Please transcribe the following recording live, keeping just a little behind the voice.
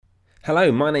Hello,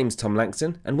 my name's Tom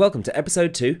Langston, and welcome to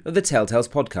episode 2 of the Telltales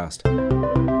podcast.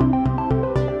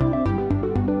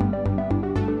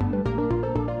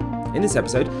 In this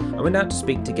episode, I went out to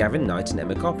speak to Gavin Knight and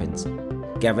Emma Coppins.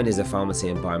 Gavin is a pharmacy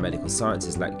and biomedical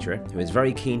sciences lecturer who is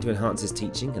very keen to enhance his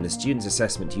teaching and the students'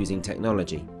 assessment using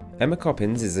technology. Emma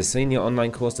Coppins is a senior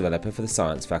online course developer for the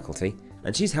science faculty,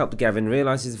 and she's helped Gavin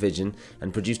realise his vision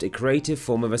and produced a creative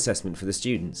form of assessment for the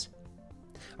students.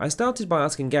 I started by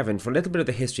asking Gavin for a little bit of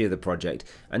the history of the project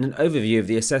and an overview of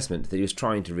the assessment that he was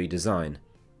trying to redesign.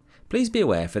 Please be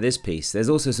aware for this piece there's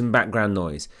also some background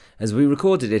noise, as we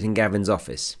recorded it in Gavin's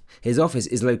office. His office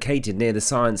is located near the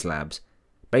science labs.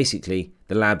 Basically,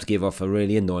 the labs give off a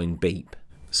really annoying beep.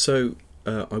 So,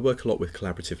 I work a lot with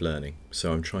collaborative learning,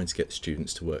 so I'm trying to get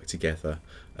students to work together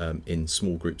in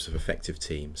small groups of effective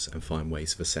teams and find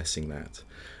ways of assessing that.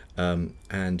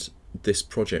 And this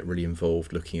project really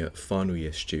involved looking at final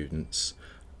year students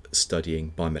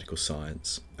studying biomedical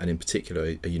science, and in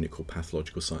particular a unit called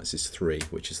Pathological Sciences 3,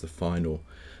 which is the final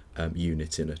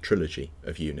unit in a trilogy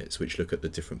of units which look at the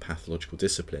different pathological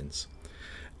disciplines.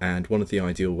 And one of the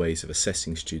ideal ways of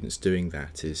assessing students doing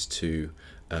that is to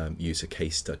use a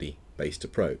case study based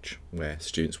approach, where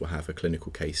students will have a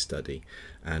clinical case study,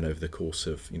 and over the course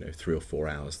of 3 or 4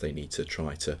 hours they need to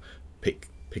try to pick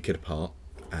it apart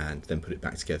and then put it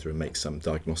back together and make some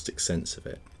diagnostic sense of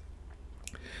it.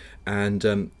 And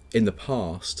in the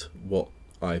past, what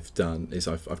I've done is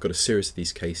I've got a series of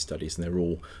these case studies, and they're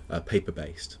all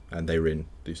paper-based, and they're in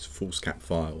these foolscap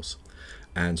files.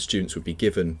 And students would be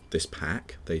given this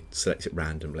pack, they select it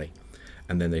randomly,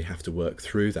 and then they have to work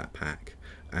through that pack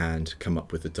and come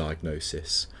up with a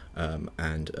diagnosis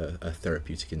and a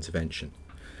therapeutic intervention.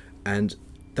 And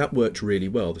that worked really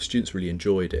well. The students really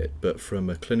enjoyed it, but from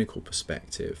a clinical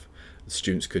perspective, the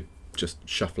students could just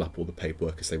shuffle up all the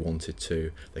paperwork as they wanted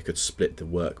to. They could split the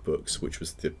workbooks, which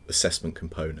was the assessment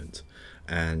component,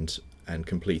 and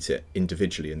complete it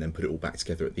individually and then put it all back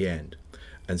together at the end.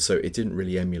 And so it didn't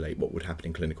really emulate what would happen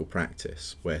in clinical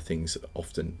practice, where things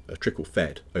often are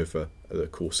trickle-fed over the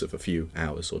course of a few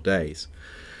hours or days.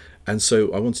 And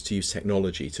so I wanted to use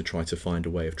technology to try to find a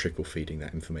way of trickle-feeding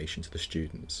that information to the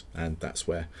students. And that's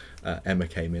where Emma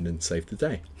came in and saved the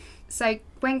day. So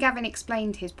when Gavin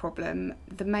explained his problem,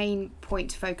 the main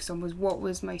point to focus on was what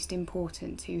was most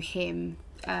important to him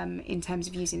in terms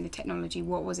of using the technology.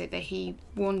 What was it that he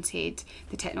wanted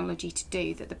the technology to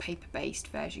do that the paper-based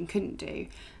version couldn't do?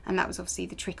 And that was obviously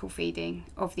the trickle feeding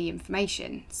of the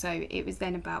information. So it was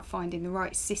then about finding the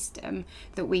right system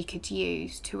that we could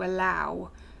use to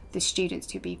allow the students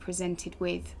to be presented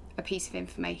with a piece of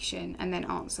information and then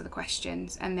answer the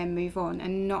questions and then move on,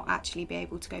 and not actually be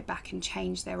able to go back and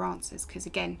change their answers, because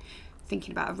again,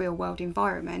 thinking about a real world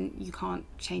environment, you can't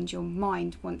change your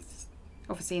mind once,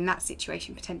 obviously in that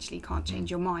situation potentially you can't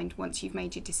change your mind once you've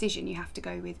made your decision. You have to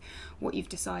go with what you've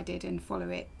decided and follow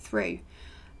it through.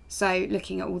 So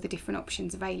looking at all the different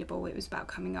options available, it was about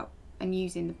coming up and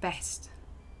using the best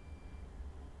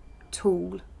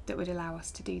tool that would allow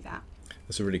us to do that.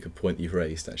 That's a really good point that you've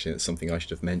raised, actually. That's something I should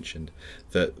have mentioned,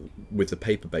 that with the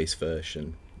paper-based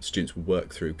version, students would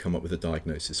work through, come up with a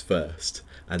diagnosis first,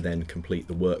 and then complete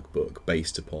the workbook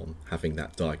based upon having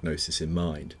that diagnosis in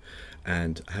mind.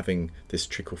 And having this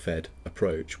trickle-fed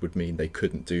approach would mean they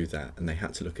couldn't do that, and they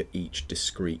had to look at each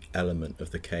discrete element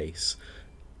of the case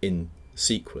in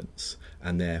sequence,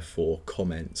 and therefore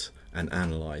comment and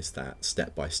analyse that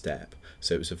step by step.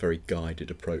 So it was a very guided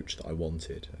approach that I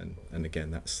wanted, and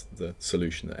again, that's the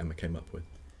solution that Emma came up with.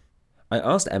 I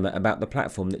asked Emma about the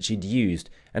platform that she'd used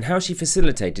and how she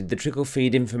facilitated the trickle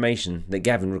feed information that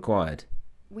Gavin required.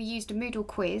 We used a Moodle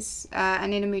quiz,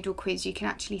 and in a Moodle quiz you can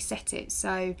actually set it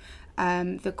so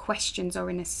the questions are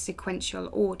in a sequential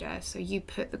order. So you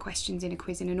put the questions in a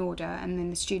quiz in an order, and then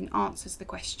the student answers the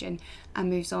question and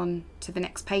moves on to the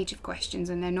next page of questions,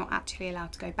 and they're not actually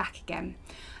allowed to go back again.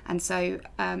 And so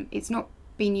it's not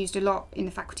been used a lot in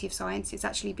the Faculty of Science. It's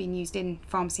actually been used in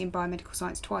Pharmacy and Biomedical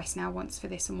Science twice now, once for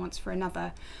this and once for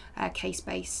another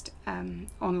case-based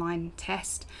online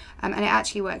test. And it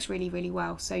actually works really, really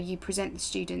well. So you present the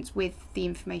students with the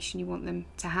information you want them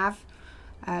to have.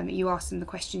 You ask them the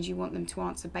questions you want them to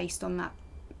answer based on that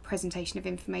presentation of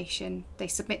information. They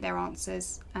submit their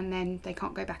answers, and then they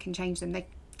can't go back and change them. They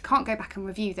can't go back and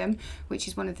review them, which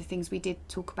is one of the things we did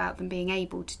talk about them being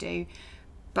able to do.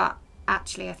 But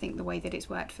actually, I think the way that it's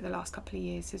worked for the last couple of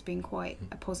years has been quite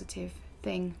a positive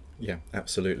thing. Yeah,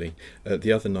 absolutely.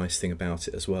 The other nice thing about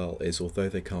it as well is, although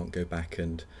they can't go back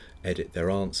and edit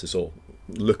their answers or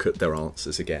look at their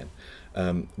answers again,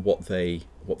 what they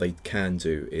can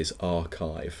do is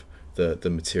archive the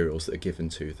materials that are given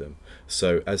to them.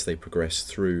 So as they progress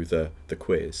through the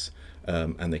quiz,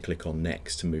 and they click on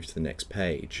next to move to the next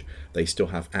page, they still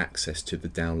have access to the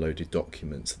downloaded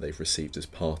documents that they've received as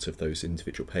part of those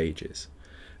individual pages.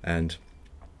 And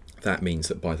that means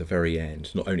that by the very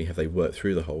end, not only have they worked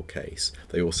through the whole case,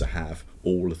 they also have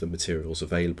all of the materials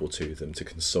available to them to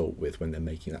consult with when they're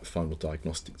making that final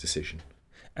diagnostic decision.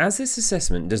 As this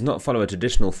assessment does not follow a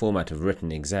traditional format of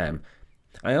written exam,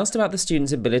 I asked about the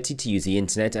students' ability to use the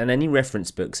internet and any reference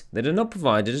books that are not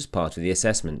provided as part of the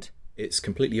assessment. It's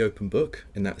completely open book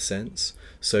in that sense,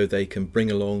 so they can bring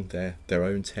along their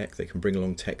own tech, they can bring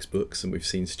along textbooks, and we've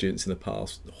seen students in the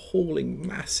past hauling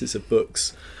masses of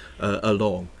books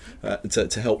along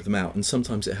to help them out, and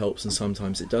sometimes it helps and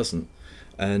sometimes it doesn't.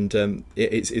 And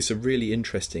it's a really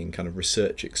interesting kind of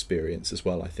research experience as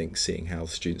well, I think, seeing how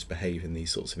students behave in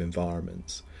these sorts of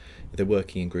environments. They're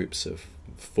working in groups of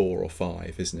 4 or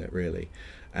 5, isn't it, really?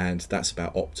 And that's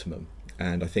about optimum.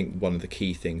 And I think one of the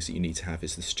key things that you need to have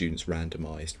is the students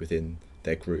randomised within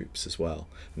their groups as well.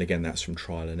 And again, that's from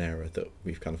trial and error that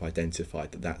we've kind of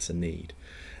identified that that's a need.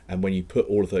 And when you put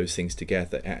all of those things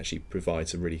together, it actually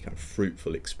provides a really kind of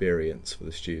fruitful experience for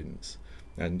the students.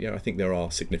 And I think there are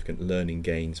significant learning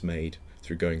gains made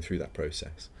through going through that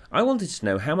process. I wanted to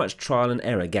know how much trial and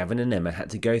error Gavin and Emma had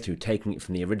to go through taking it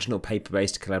from the original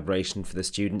paper-based collaboration for the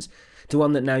students to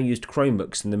one that now used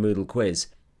Chromebooks in the Moodle quiz.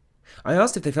 I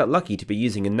asked if they felt lucky to be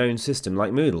using a known system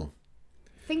like Moodle.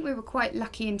 I think we were quite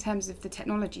lucky in terms of the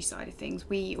technology side of things.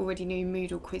 We already knew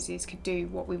Moodle quizzes could do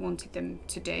what we wanted them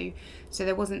to do, so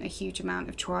there wasn't a huge amount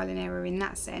of trial and error in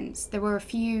that sense. There were a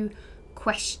few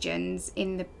questions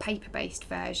in the paper-based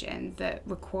version that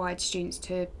required students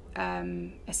to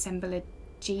assemble a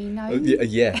genome.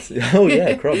 Yes. Oh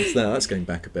yeah, crumbs. No, that's going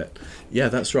back a bit. Yeah,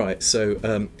 that's right. So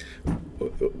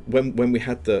when we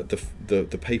had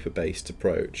the paper-based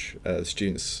approach,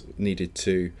 students needed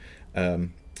to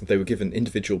they were given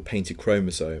individual painted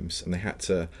chromosomes, and they had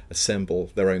to assemble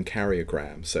their own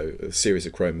karyogram, so a series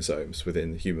of chromosomes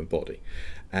within the human body,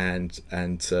 and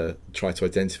try to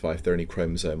identify if there are any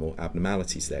chromosomal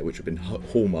abnormalities there, which have been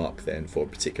hallmark then for a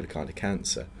particular kind of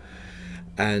cancer.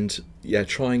 And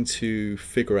trying to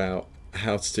figure out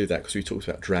how to do that, because we talked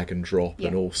about drag and drop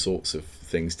and all sorts of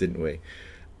things, didn't we?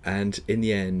 And in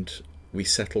the end, we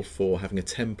settled for having a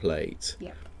template,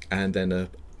 and then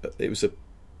it was a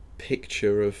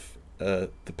picture of the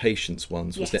patient's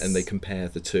ones, wasn't it? And they compare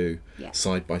the two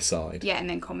side by side. Yeah, and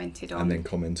then comment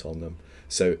on them.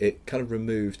 So it kind of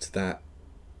removed that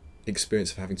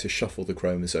experience of having to shuffle the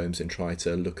chromosomes and try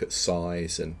to look at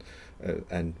size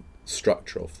and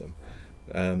structure of them.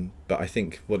 But I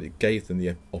think what it gave them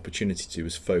the opportunity to do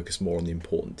was focus more on the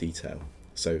important detail.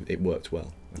 So it worked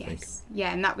well, I think.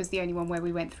 Yeah, and that was the only one where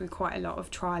we went through quite a lot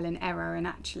of trial and error, and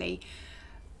actually,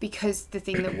 because the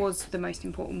thing that was the most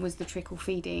important was the trickle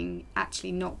feeding,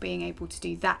 actually not being able to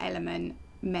do that element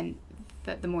meant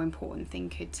that the more important thing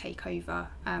could take over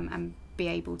and be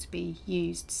able to be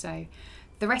used. So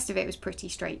the rest of it was pretty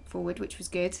straightforward, which was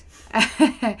good.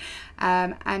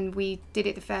 And we did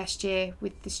it the first year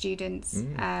with the students,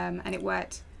 and it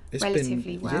worked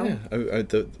relatively well. Yeah,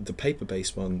 the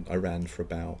paper-based one I ran for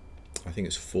about, I think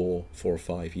it's 4 or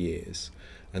 5 years,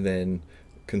 and then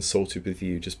consulted with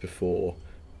you just before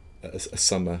a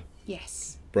summer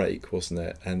break, wasn't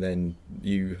it? And then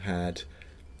you had,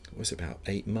 was it about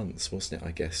 8 months, wasn't it,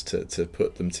 I guess, to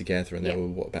put them together, and there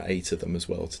were about 8 of them as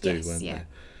well to do, weren't there?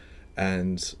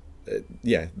 And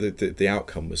the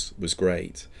outcome was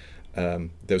great. There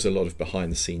was a lot of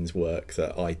behind the scenes work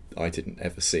that I didn't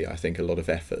ever see. I think a lot of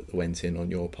effort that went in on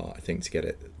your part, I think, to get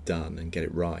it done and get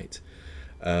it right.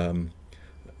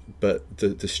 But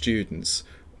the students,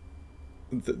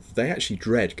 they actually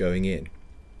dread going in.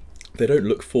 They don't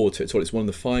look forward to it at all. It's one of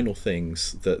the final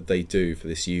things that they do for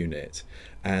this unit,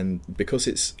 and because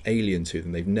it's alien to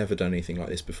them, they've never done anything like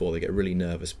this before, they get really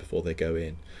nervous before they go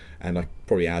in. And I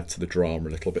probably add to the drama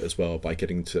a little bit as well by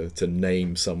getting to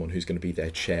name someone who's going to be their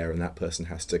chair, and that person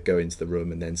has to go into the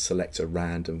room and then select a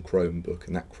random Chromebook,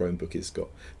 and that Chromebook has got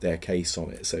their case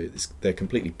on it, so they're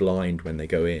completely blind when they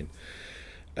go in.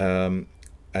 And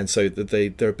so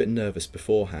they're a bit nervous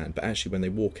beforehand, but actually when they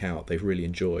walk out, they've really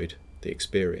enjoyed the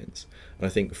experience. And I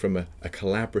think from a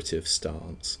collaborative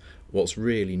stance, what's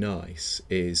really nice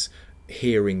is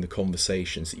hearing the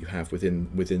conversations that you have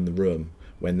within the room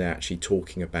when they're actually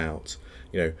talking about,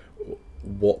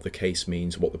 what the case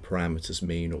means, what the parameters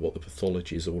mean, or what the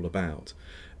pathology is all about.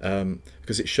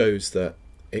 Because it shows that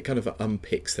it kind of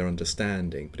unpicks their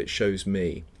understanding, but it shows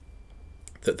me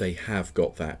that they have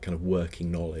got that kind of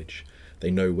working knowledge. They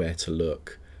know where to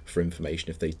look. for information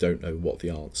if they don't know what the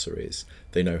answer is.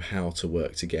 They know how to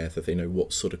work together. They know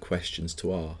what sort of questions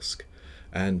to ask.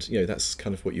 And, that's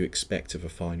kind of what you expect of a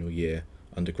final year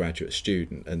undergraduate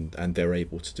student, and they're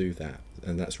able to do that.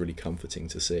 And that's really comforting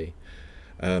to see.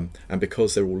 And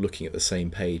because they're all looking at the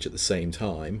same page at the same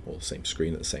time, or the same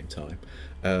screen at the same time,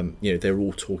 they're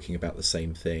all talking about the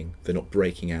same thing. They're not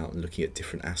breaking out and looking at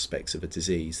different aspects of a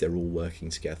disease. They're all working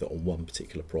together on one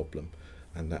particular problem.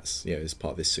 And that's, as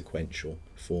part of this sequential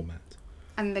format.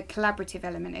 And the collaborative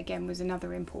element, again, was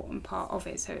another important part of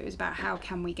it. So it was about how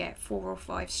can we get 4 or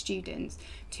 5 students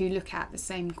to look at the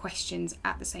same questions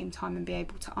at the same time and be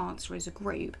able to answer as a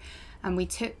group. And we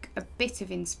took a bit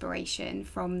of inspiration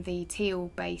from the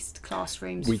Teal-based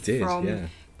classrooms from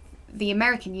the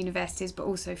American universities, but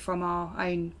also from our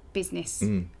own business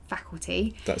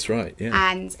faculty. That's right,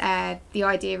 yeah. And the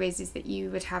idea is that you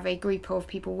would have a group of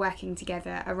people working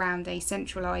together around a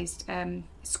centralised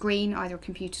screen, either a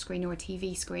computer screen or a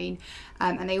TV screen,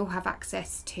 and they all have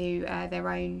access to their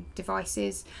own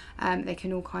devices. They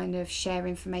can all kind of share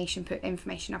information, put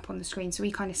information up on the screen. So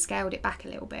we kind of scaled it back a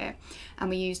little bit, and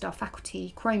we used our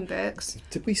faculty Chromebooks.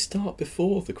 Did we start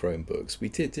before the Chromebooks? We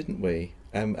did, didn't we?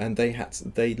 And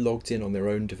they logged in on their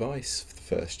own device for the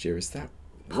first year. Is that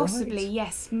possibly right?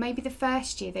 Yes, maybe the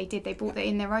first year they did. They brought that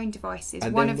in their own devices.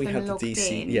 And one then of we them had logged the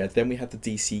DC, in. Yeah, then we had the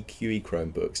DCQE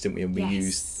Chromebooks, didn't we? And we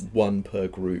used one per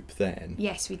group then.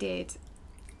 Yes, we did.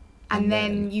 And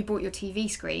then you bought your TV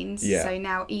screens, so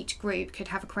now each group could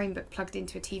have a Chromebook plugged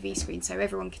into a TV screen, so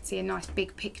everyone could see a nice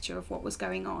big picture of what was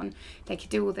going on. They could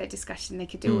do all their discussion, they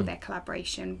could do all their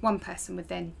collaboration. One person would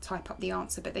then type up the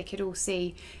answer, but they could all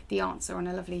see the answer on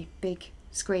a lovely big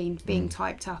screen being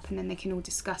typed up, and then they can all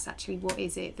discuss actually what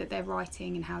is it that they're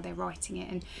writing and how they're writing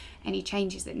it and any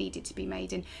changes that needed to be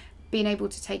made. And being able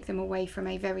to take them away from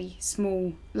a very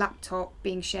small laptop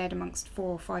being shared amongst 4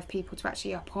 or 5 people to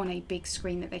actually up on a big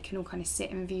screen that they can all kind of sit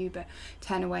and view but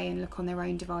turn away and look on their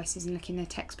own devices and look in their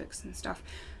textbooks and stuff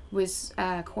was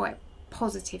quite a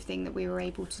positive thing that we were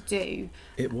able to do.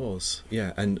 It was,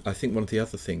 yeah. And I think one of the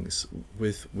other things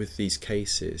with these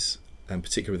cases, and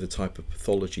particularly the type of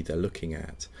pathology they're looking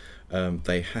at,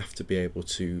 they have to be able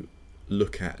to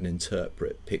look at and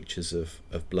interpret pictures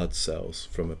of blood cells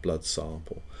from a blood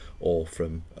sample or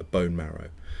from a bone marrow,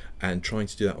 and trying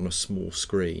to do that on a small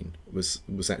screen was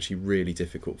actually really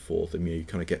difficult for them. You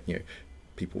kind of get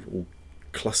people all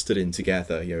clustered in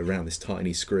together around this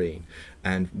tiny screen,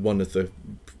 and one of the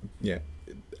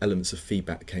elements of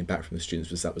feedback that came back from the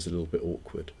students was that was a little bit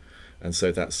awkward. And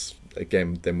so that's,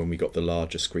 again, then when we got the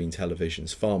larger screen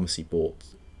televisions, pharmacy bought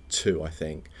 2, I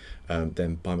think.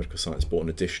 Then biomedical science bought an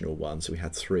additional one, so we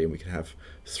had 3, and we could have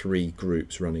 3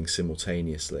 groups running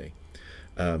simultaneously.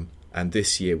 And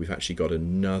this year we've actually got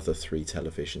another 3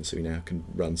 televisions, so we now can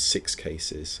run 6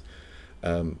 cases,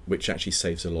 which actually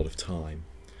saves a lot of time.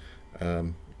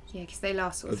 Because they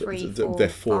last sort of 3, 4, they're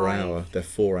 5. They're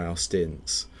 4-hour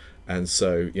stints, and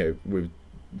so we're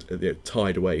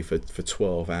tied away for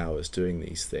 12 hours doing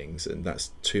these things, and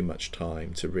that's too much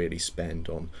time to really spend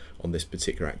on this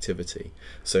particular activity.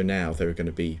 So now there are going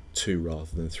to be 2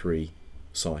 rather than 3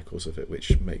 cycles of it,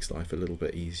 which makes life a little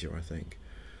bit easier, I think.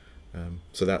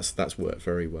 So that's worked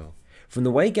very well. From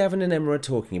the way Gavin and Emma are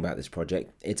talking about this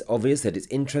project, it's obvious that it's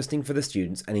interesting for the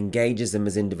students and engages them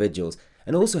as individuals,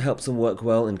 and also helps them work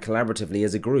well and collaboratively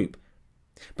as a group.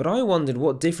 But I wondered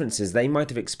what differences they might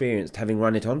have experienced having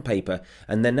run it on paper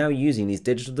and then now using these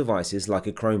digital devices like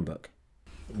a Chromebook.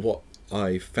 What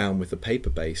I found with the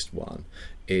paper-based one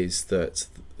is that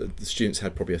the students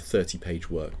had probably a 30-page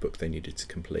workbook they needed to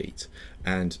complete,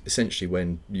 and essentially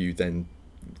when you then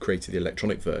created the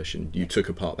electronic version, you took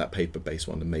apart that paper-based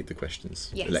one and made the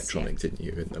questions electronic, didn't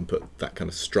you, and put that kind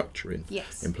of structure in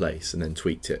place, and then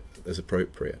tweaked it as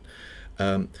appropriate.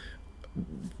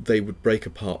 They would break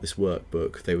apart this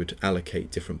workbook, they would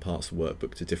allocate different parts of the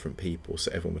workbook to different people,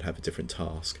 so everyone would have a different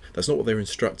task. That's not what they were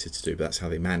instructed to do, but that's how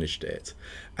they managed it.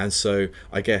 And so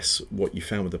I guess what you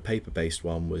found with the paper-based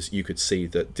one was you could see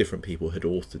that different people had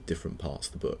authored different parts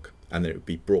of the book, and then it would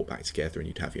be brought back together, and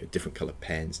you'd have different coloured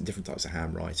pens and different types of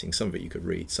handwriting. Some of it you could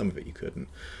read, some of it you couldn't.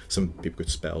 Some people could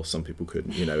spell, some people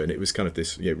couldn't, and it was kind of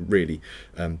this really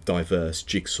diverse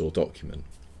jigsaw document.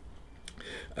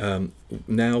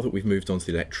 Now that we've moved on to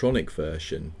the electronic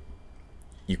version,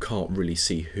 you can't really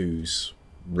see who's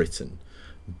written,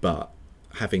 but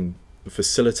having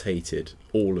facilitated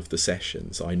all of the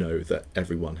sessions, I know that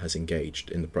everyone has engaged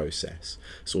in the process.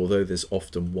 So although there's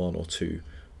often 1 or 2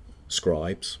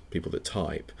 scribes, people that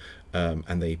type,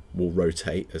 and they will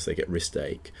rotate as they get wrist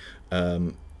ache,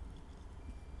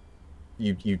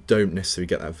 you don't necessarily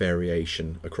get that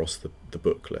variation across the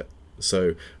booklet.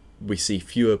 So we see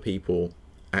fewer people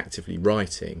actively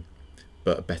writing,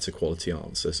 but a better quality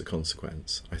answer as a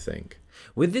consequence, I think.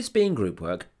 With this being group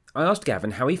work, I asked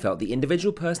Gavin how he felt the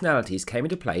individual personalities came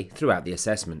into play throughout the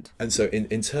assessment. And so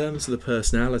in terms of the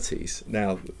personalities,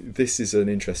 now this is an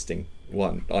interesting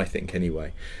one, I think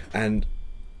anyway, and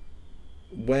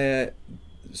where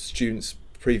students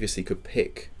previously could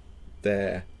pick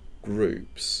their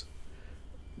groups,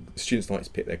 students like to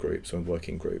pick their groups when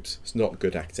working groups. It's not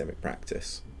good academic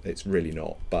practice, it's really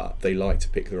not, but they like to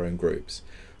pick their own groups.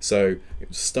 So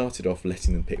it started off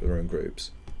letting them pick their own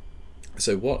groups.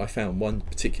 So what I found one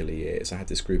particular year is I had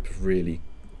this group of really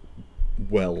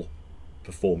well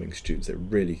performing students. They're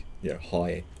really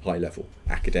high level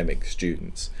academic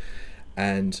students,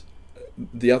 and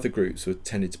the other groups were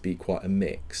tended to be quite a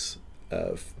mix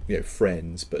of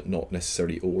friends, but not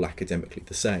necessarily all academically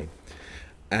the same.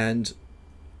 And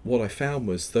what I found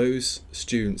was those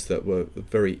students that were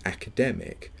very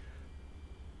academic,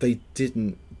 they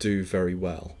didn't do very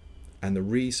well, and the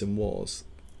reason was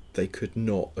they could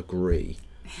not agree.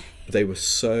 They were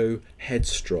so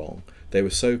headstrong, they were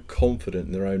so confident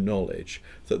in their own knowledge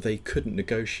that they couldn't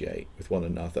negotiate with one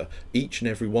another. Each and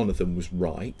every one of them was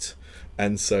right,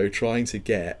 and so trying to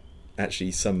get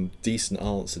actually some decent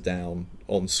answer down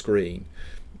on screen,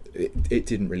 it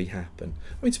didn't really happen.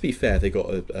 I mean, to be fair, they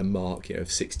got a mark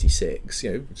of 66.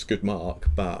 It's a good mark,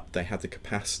 but they had the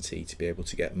capacity to be able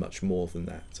to get much more than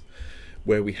that.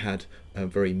 Where we had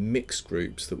very mixed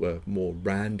groups that were more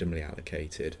randomly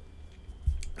allocated,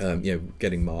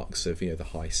 getting marks of the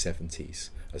high 70s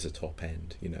as a top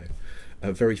end.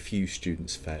 Very few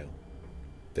students fail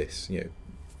this,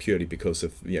 purely because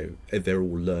of they're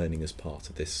all learning as part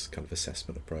of this kind of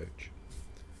assessment approach.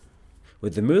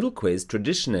 With the Moodle quiz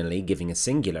traditionally giving a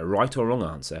singular right or wrong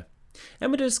answer,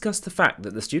 Emma discussed the fact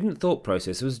that the student thought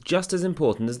process was just as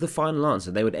important as the final answer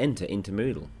they would enter into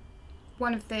Moodle.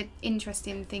 One of the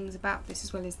interesting things about this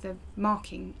as well is the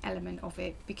marking element of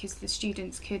it, because the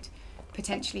students could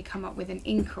potentially come up with an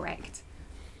incorrect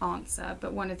answer,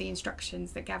 but one of the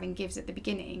instructions that Gavin gives at the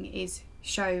beginning is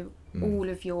show all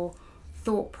of your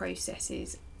thought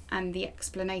processes and the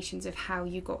explanations of how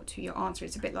you got to your answer.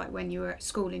 It's a bit like when you were at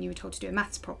school and you were told to do a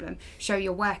maths problem. Show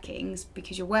your workings,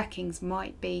 because your workings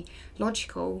might be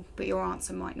logical, but your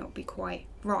answer might not be quite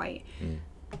right.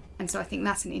 And so I think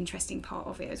that's an interesting part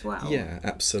of it as well. Yeah,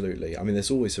 absolutely. I mean,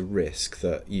 there's always a risk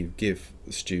that you give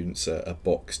students a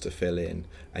box to fill in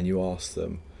and you ask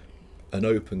them an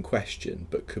open question,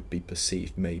 but could be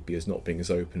perceived maybe as not being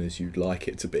as open as you'd like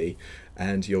it to be,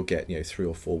 and you'll get 3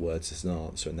 or 4 words as an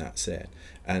answer, and that's it.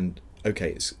 And okay,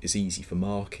 it's easy for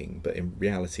marking, but in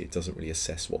reality it doesn't really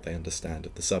assess what they understand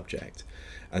of the subject.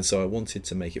 And so I wanted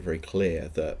to make it very clear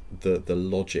that the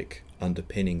logic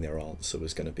underpinning their answer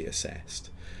was going to be assessed.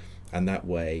 And that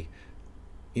way,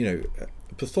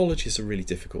 pathology is a really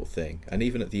difficult thing, and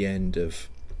even at the end of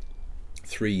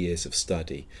 3 years of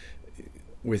study,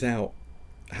 without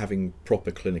having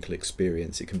proper clinical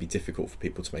experience, it can be difficult for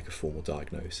people to make a formal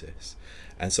diagnosis.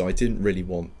 And so I didn't really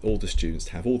want all the students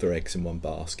to have all their eggs in one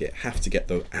basket, have to get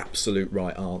the absolute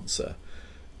right answer,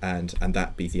 and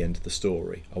that be the end of the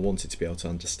story. I wanted to be able to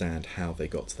understand how they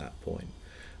got to that point.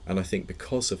 And I think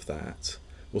because of that,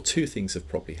 2 things have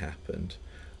probably happened.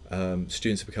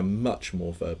 Students have become much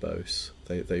more verbose.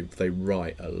 They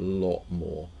write a lot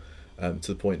more, to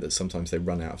the point that sometimes they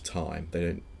run out of time. They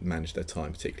don't manage their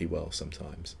time particularly well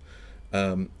sometimes.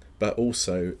 But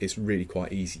also it's really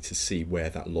quite easy to see where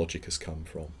that logic has come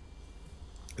from.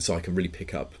 So I can really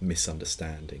pick up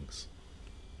misunderstandings.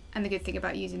 And the good thing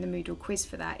about using the Moodle quiz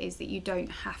for that is that you don't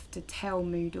have to tell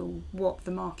Moodle what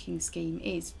the marking scheme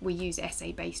is. We use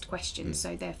essay-based questions,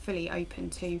 so they're fully open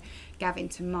to Gavin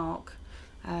to mark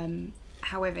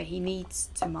however he needs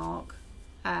to mark.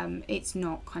 It's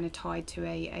not kind of tied to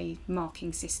a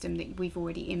marking system that we've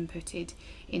already inputted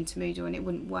into Moodle, and it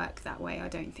wouldn't work that way, I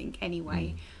don't think,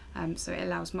 anyway. So it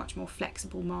allows much more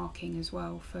flexible marking as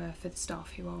well for the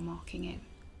staff who are marking it.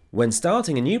 When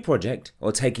starting a new project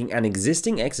or taking an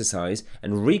existing exercise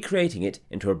and recreating it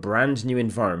into a brand new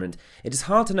environment, it is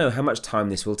hard to know how much time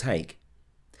this will take.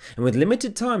 And with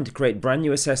limited time to create brand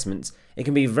new assessments, it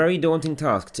can be a very daunting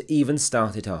task to even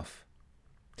start it off.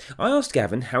 I asked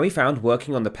Gavin how he found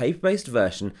working on the paper-based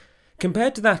version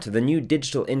compared to that of the new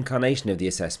digital incarnation of the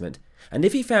assessment, and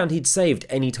if he found he'd saved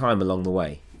any time along the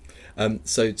way.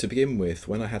 So to begin with,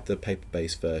 when I had the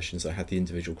paper-based versions, I had the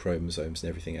individual chromosomes and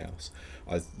everything else.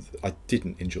 I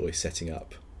didn't enjoy setting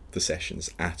up the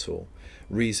sessions at all.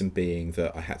 Reason being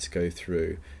that I had to go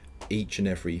through each and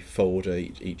every folder.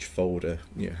 Each folder,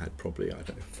 had probably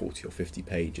 40 or 50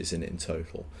 pages in it in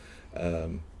total,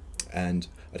 and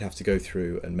I'd have to go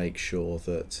through and make sure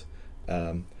that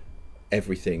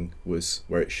everything was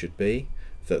where it should be,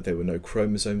 that there were no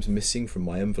chromosomes missing from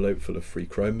my envelope full of free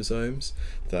chromosomes,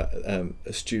 that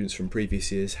students from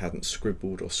previous years hadn't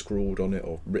scribbled or scrawled on it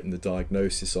or written the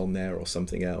diagnosis on there or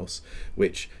something else,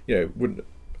 which wouldn't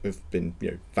have been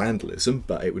vandalism,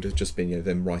 but it would have just been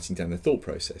them writing down their thought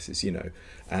processes,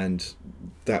 and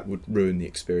that would ruin the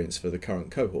experience for the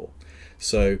current cohort.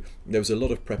 So there was a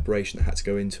lot of preparation that had to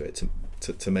go into it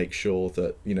to make sure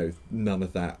that none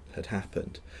of that had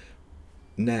happened.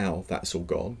 Now that's all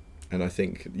gone, and I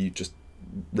think you just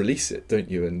release it, don't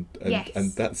you? And yes.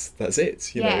 And that's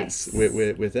it. Yes.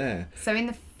 We're there. So in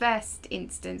the first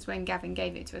instance, when Gavin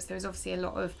gave it to us, there was obviously a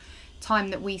lot of time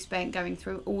that we spent going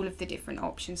through all of the different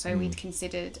options. So we'd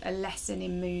considered a lesson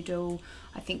in Moodle.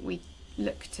 I think we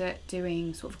looked at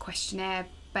doing sort of a questionnaire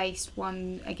based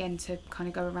one, again, to kind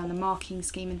of go around the marking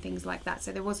scheme and things like that.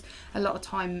 So there was a lot of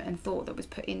time and thought that was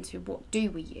put into what do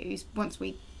we use. Once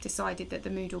we decided that the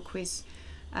Moodle quiz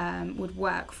would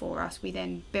work for us, we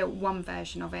then built one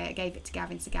version of it, gave it to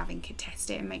Gavin so Gavin could test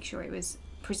it and make sure it was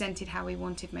presented how we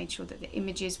wanted, made sure that the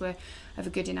images were of a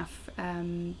good enough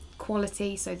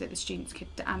quality so that the students could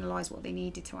analyse what they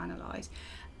needed to analyse.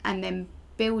 And then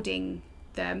building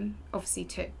them obviously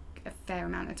took a fair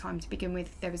amount of time to begin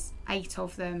with. There was 8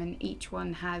 of them, and each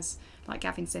one has, like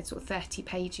Gavin said, sort of 30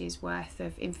 pages worth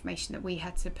of information that we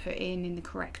had to put in the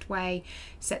correct way,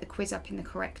 set the quiz up in the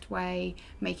correct way,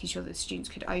 making sure that the students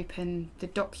could open the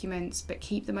documents but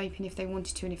keep them open if they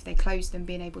wanted to, and if they closed them,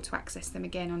 being able to access them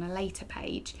again on a later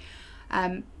page.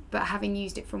 But having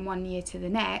used it from one year to the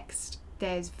next,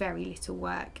 there's very little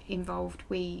work involved.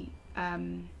 We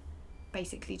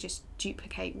basically just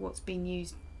duplicate what's been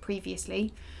used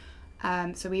previously.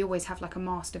 So we always have like a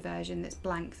master version that's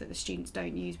blank that the students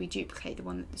don't use. We duplicate the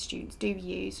one that the students do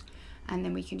use, and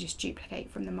then we can just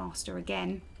duplicate from the master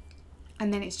again.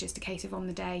 And then it's just a case of on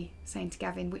the day saying to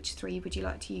Gavin, which 3 would you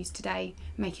like to use today,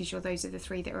 making sure those are the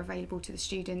 3 that are available to the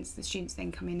students. The students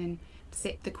then come in and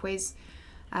sit the quiz,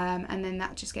 and then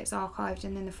that just gets archived,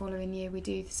 and then the following year we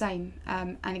do the same.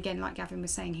 And again, like Gavin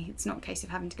was saying, it's not a case of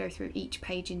having to go through each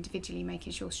page individually,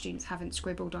 making sure students haven't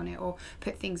scribbled on it or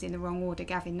put things in the wrong order.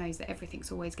 Gavin knows that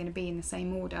everything's always going to be in the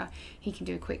same order. He can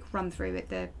do a quick run through at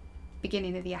the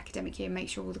beginning of the academic year, make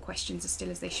sure all the questions are still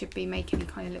as they should be, make any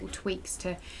kind of little tweaks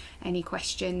to any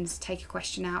questions, take a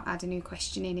question out, add a new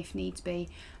question in if needs be.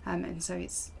 And so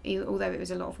it's, although it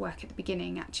was a lot of work at the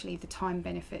beginning, actually the time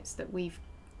benefits that we've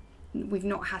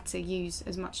not had to use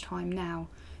as much time now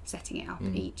setting it up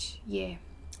each year.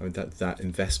 I mean, that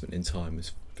investment in time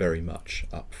was very much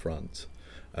up front.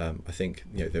 I think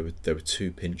there were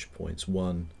 2 pinch points.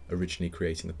 One, originally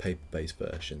creating the paper-based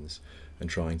versions and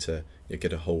trying to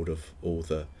get a hold of all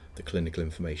the clinical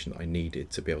information that I needed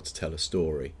to be able to tell a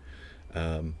story.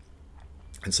 And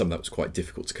some of that was quite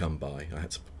difficult to come by. I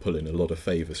had to pull in a lot of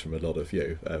favours from a lot of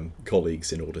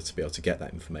colleagues in order to be able to get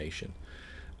that information.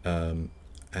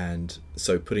 And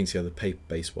so putting together the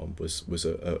paper-based one was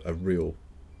a real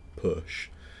push.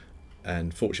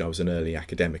 And fortunately I was an early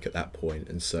academic at that point,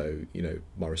 and so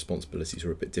my responsibilities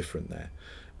were a bit different there.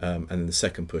 And then the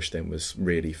second push then was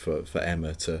really for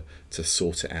Emma to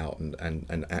sort it out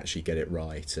and actually get it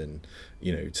right, and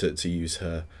to use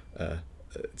her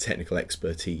technical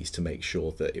expertise to make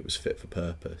sure that it was fit for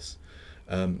purpose.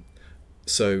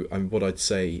 So what I'd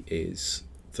say is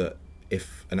that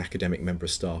if an academic member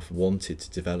of staff wanted to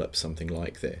develop something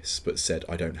like this but said,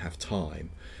 I don't have time,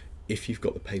 if you've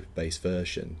got the paper-based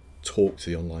version, talk to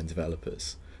the online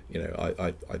developers.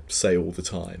 I say all the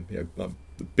time, I'm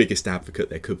the biggest advocate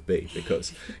there could be,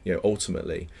 because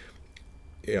ultimately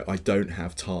I don't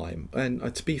have time,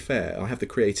 and to be fair, I have the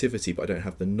creativity but I don't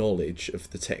have the knowledge of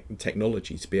the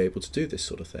technology to be able to do this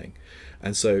sort of thing.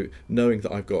 And so knowing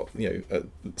that I've got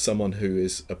someone who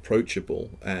is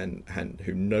approachable and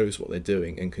who knows what they're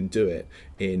doing and can do it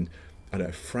in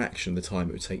a fraction of the time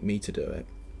it would take me to do it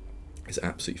is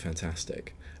absolutely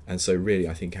fantastic. And so really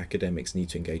I think academics need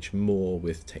to engage more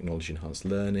with technology enhanced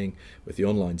learning, with the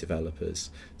online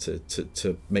developers,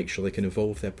 to make sure they can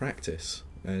evolve their practice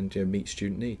and meet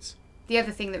student needs. The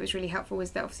other thing that was really helpful was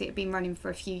that obviously it had been running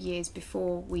for a few years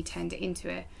before we turned it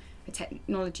into a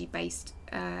technology-based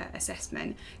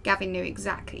assessment. Gavin knew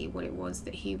exactly what it was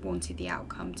that he wanted the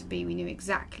outcome to be. We knew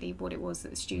exactly what it was that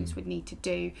the students would need to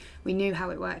do. We knew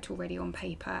how it worked already on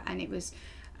paper, and it was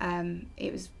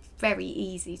very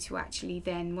easy to actually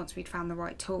then, once we'd found the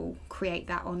right tool, create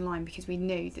that online, because we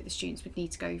knew that the students would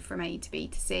need to go from A to B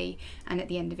to C, and at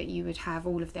the end of it you would have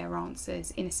all of their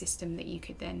answers in a system that you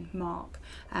could then mark.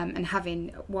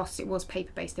 And whilst it was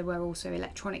paper-based, there were also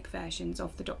electronic versions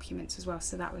of the documents as well,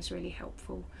 so that was really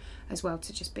helpful as well,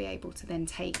 to just be able to then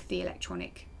take the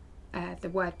electronic the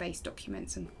Word-based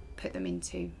documents and put them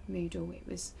into Moodle. It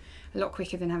was a lot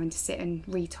quicker than having to sit and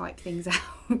retype things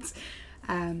out.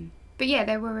 But yeah,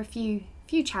 there were a few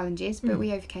challenges, but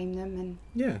we overcame them. And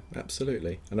yeah,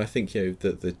 absolutely. And I think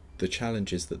that the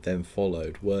challenges that then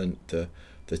followed weren't the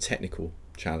technical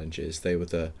challenges; they were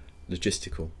the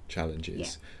logistical challenges.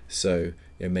 Yeah. So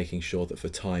making sure that for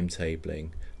timetabling,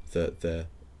 that the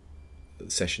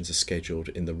sessions are scheduled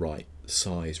in the right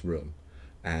size room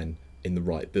and in the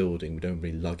right building. We don't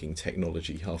be lugging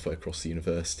technology halfway across the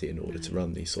university in order to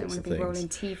run these sorts of things. Don't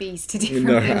want to be rolling TVs to different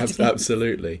buildings.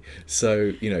 Absolutely.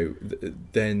 So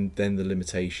then the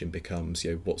limitation becomes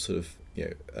what sort of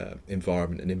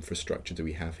environment and infrastructure do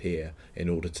we have here in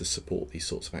order to support these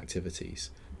sorts of activities.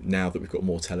 Now that we've got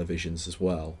more televisions as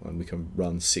well, and we can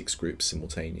run 6 groups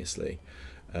simultaneously,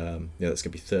 that's going to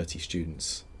be 30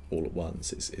 students all at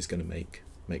once. It's going to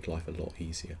make life a lot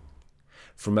easier.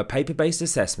 From a paper-based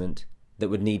assessment that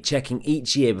would need checking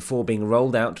each year before being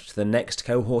rolled out to the next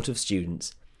cohort of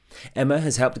students, Emma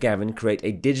has helped Gavin create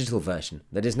a digital version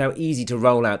that is now easy to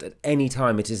roll out at any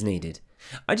time it is needed.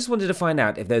 I just wanted to find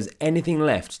out if there's anything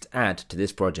left to add to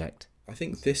this project. I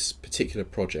think this particular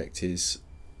project is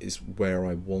where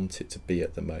I want it to be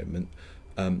at the moment.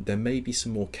 There may be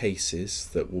some more cases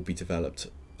that will be developed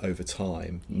over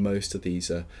time. Most of these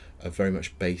are very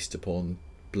much based upon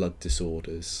blood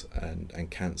disorders and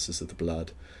cancers of the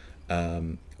blood,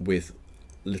 with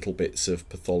little bits of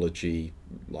pathology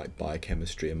like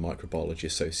biochemistry and microbiology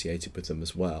associated with them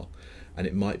as well. And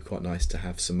it might be quite nice to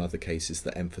have some other cases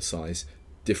that emphasise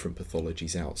different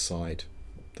pathologies outside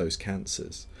those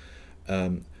cancers.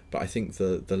 But I think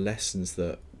the lessons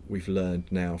that we've learned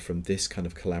now from this kind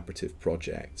of collaborative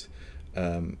project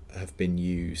have been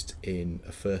used in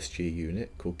a first year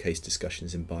unit called Case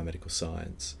Discussions in Biomedical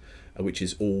Science, which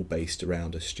is all based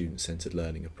around a student-centred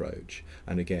learning approach.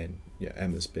 And again,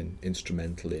 Emma's been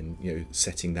instrumental in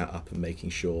setting that up and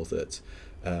making sure that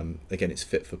again it's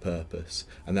fit for purpose,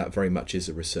 and that very much is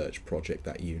a research project,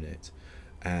 that unit.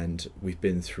 And we've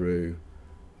been through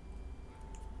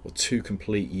 2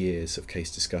 complete years of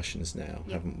case discussions now,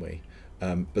 haven't we?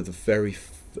 But the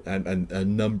and a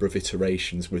number of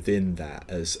iterations within that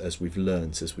as we've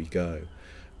learned as we go.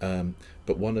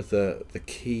 But one of the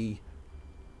key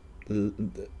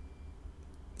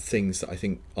things that I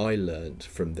think I learned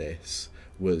from this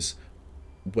was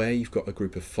where you've got a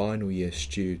group of final year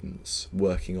students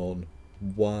working on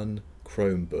one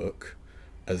Chromebook,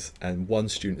 and one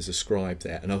student is a scribe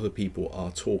there, and other people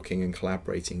are talking and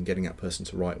collaborating and getting that person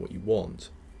to write what you want.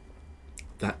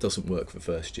 That doesn't work for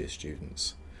first year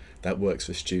students. That works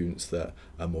for students that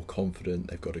are more confident,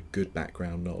 they've got a good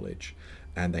background knowledge,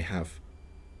 and they have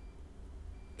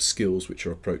skills which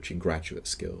are approaching graduate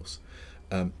skills.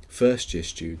 First year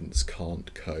students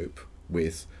can't cope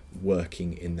with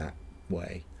working in that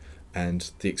way,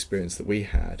 and the experience that we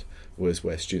had was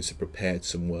where students had prepared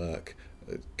some work,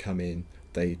 come in,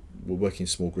 they were working in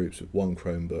small groups with one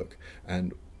Chromebook,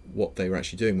 and what they were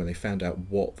actually doing when they found out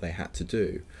what they had to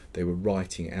do, they were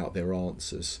writing out their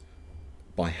answers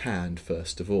by hand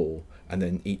first of all, and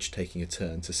then each taking a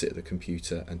turn to sit at the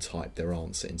computer and type their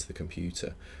answer into the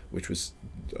computer, which was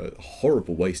a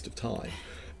horrible waste of time.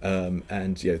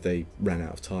 And they ran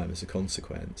out of time as a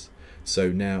consequence.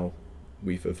 So now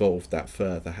we've evolved that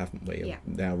further, haven't we? Yeah.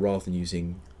 Now, rather than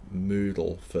using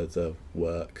Moodle for the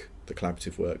work, the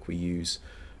collaborative work, we use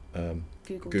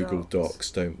Google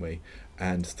Docs, don't we?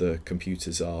 And the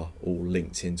computers are all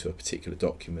linked into a particular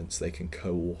document, so they can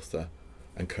co-author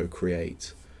and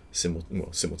co-create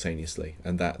simultaneously,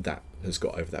 and that has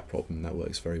got over that problem, and that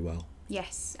works very well.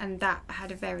 Yes, and that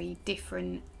had a very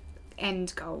different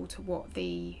end goal to what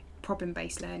the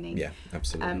problem-based learning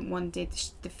one did.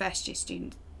 The first year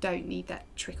students don't need that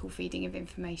trickle feeding of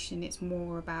information. It's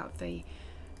more about the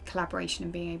collaboration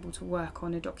and being able to work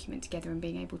on a document together and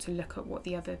being able to look at what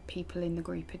the other people in the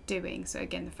group are doing. So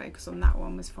again, the focus on that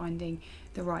one was finding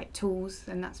the right tools,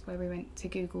 and that's where we went to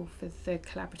Google for the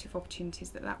collaborative opportunities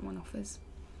that one offers.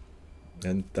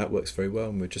 And that works very well,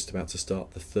 and we're just about to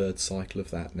start the 3rd cycle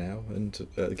of that now, and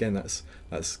again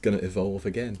that's going to evolve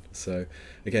again. So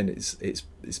again,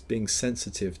 it's being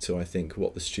sensitive to, I think,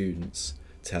 what the students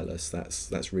tell us.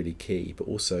 That's really key, but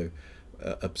also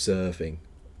observing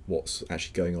what's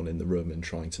actually going on in the room and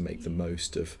trying to make the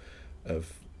most of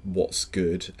what's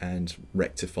good and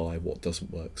rectify what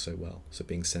doesn't work so well. So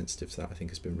being sensitive to that, I think,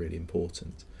 has been really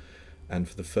important. And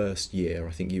for the first year,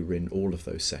 I think you were in all of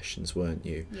those sessions, weren't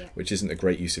you? Yeah. Which isn't a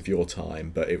great use of your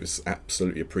time, but it was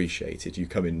absolutely appreciated. You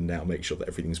come in now, make sure that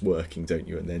everything's working, don't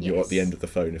you? And then you're at the end of the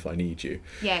phone if I need you.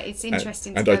 Yeah, it's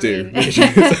interesting and to I go do. in.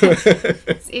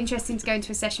 It's interesting to go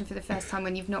into a session for the first time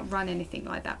when you've not run anything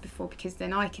like that before, because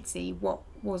then I could see what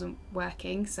wasn't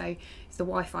working. So is the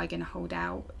Wi-Fi going to hold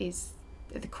out? Is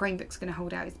the Chromebook's going to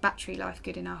hold out? Is battery life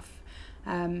good enough?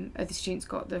 Have the students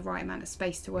got the right amount of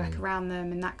space to work around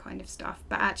them and that kind of stuff?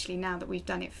 But actually, now that we've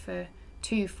done it for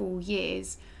 2 full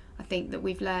years, I think that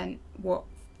we've learned what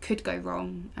could go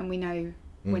wrong, and we know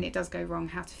when it does go wrong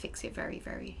how to fix it very,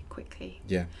 very quickly.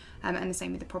 Yeah. And the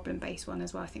same with the problem-based one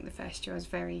as well. I think the first year I was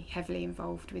very heavily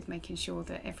involved with making sure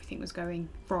that everything was going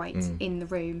right in the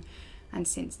room, and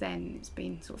since then it's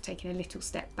been sort of taking a little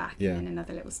step back and then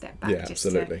another little step back. Yeah, just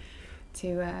absolutely.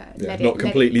 To not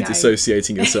completely let it go.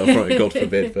 dissociating yourself from it, God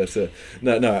forbid, but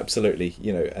no, absolutely,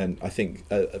 and I think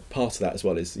a part of that as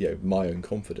well is my own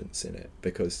confidence in it,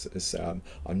 because as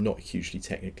I'm not hugely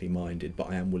technically minded, but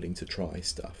I am willing to try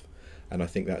stuff, and I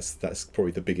think that's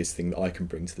probably the biggest thing that I can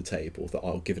bring to the table, that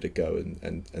I'll give it a go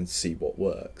and see what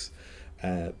works,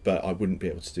 but I wouldn't be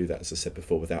able to do that, as I said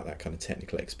before, without that kind of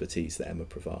technical expertise that Emma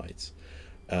provides.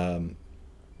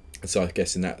 So I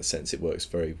guess in that sense it works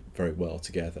very, very well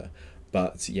together.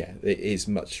 But yeah, it is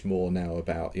much more now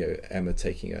about Emma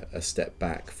taking a step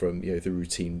back from the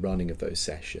routine running of those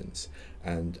sessions,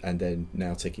 and then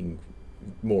now taking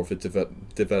more of a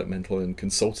developmental and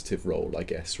consultative role, I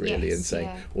guess, really, Yes, and saying,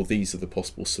 well, these are the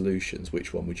possible solutions.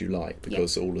 Which one would you like?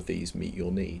 Because all of these meet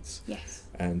your needs. Yes.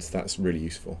 And that's really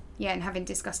useful. Yeah, and having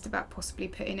discussed about possibly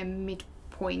putting a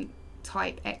midpoint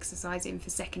type exercise in for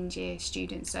second year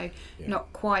students, so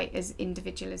not quite as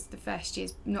individual as the first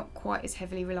years, not quite as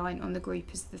heavily reliant on the group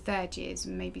as the third years,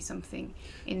 and maybe something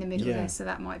in the middle there. So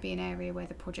that might be an area where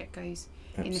the project goes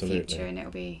in the future, and it'll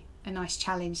be a nice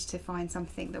challenge to find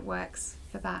something that works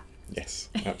for that. Yes,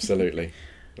 absolutely.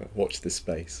 Watch this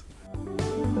space.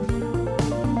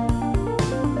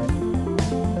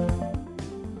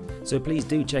 So please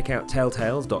do check out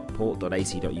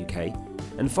telltales.port.ac.uk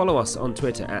and follow us on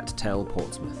Twitter at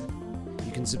tellportsmouth.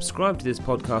 You can subscribe to this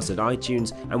podcast at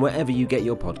iTunes and wherever you get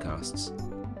your podcasts.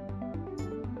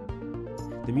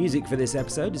 The music for this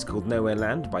episode is called Nowhere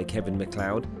Land by Kevin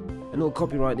MacLeod, and all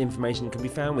copyright information can be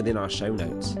found within our show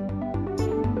notes.